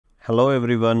Hello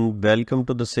everyone, welcome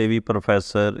to the Savvy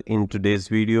Professor. In today's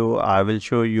video, I will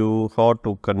show you how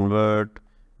to convert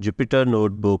Jupyter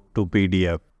Notebook to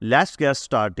PDF. Let's get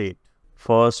started.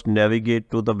 First, navigate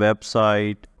to the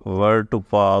website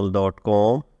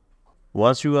word2file.com.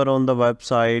 Once you are on the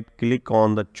website, click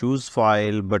on the Choose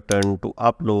File button to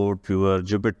upload your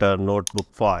Jupyter Notebook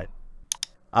file.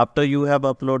 After you have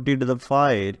uploaded the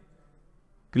file,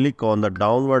 click on the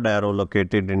downward arrow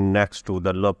located next to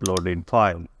the uploaded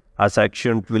file. A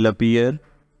section will appear.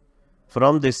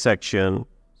 From this section,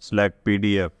 select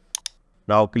PDF.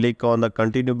 Now click on the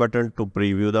Continue button to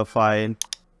preview the file,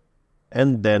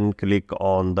 and then click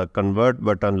on the Convert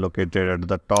button located at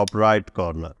the top right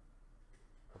corner.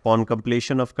 Upon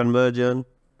completion of conversion,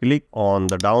 click on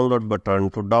the Download button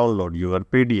to download your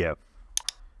PDF.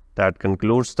 That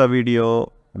concludes the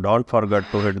video. Don't forget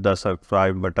to hit the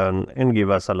subscribe button and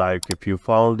give us a like if you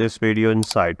found this video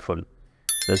insightful.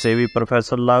 The Savvy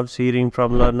Professor loves hearing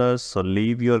from learners, so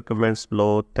leave your comments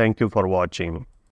below. Thank you for watching.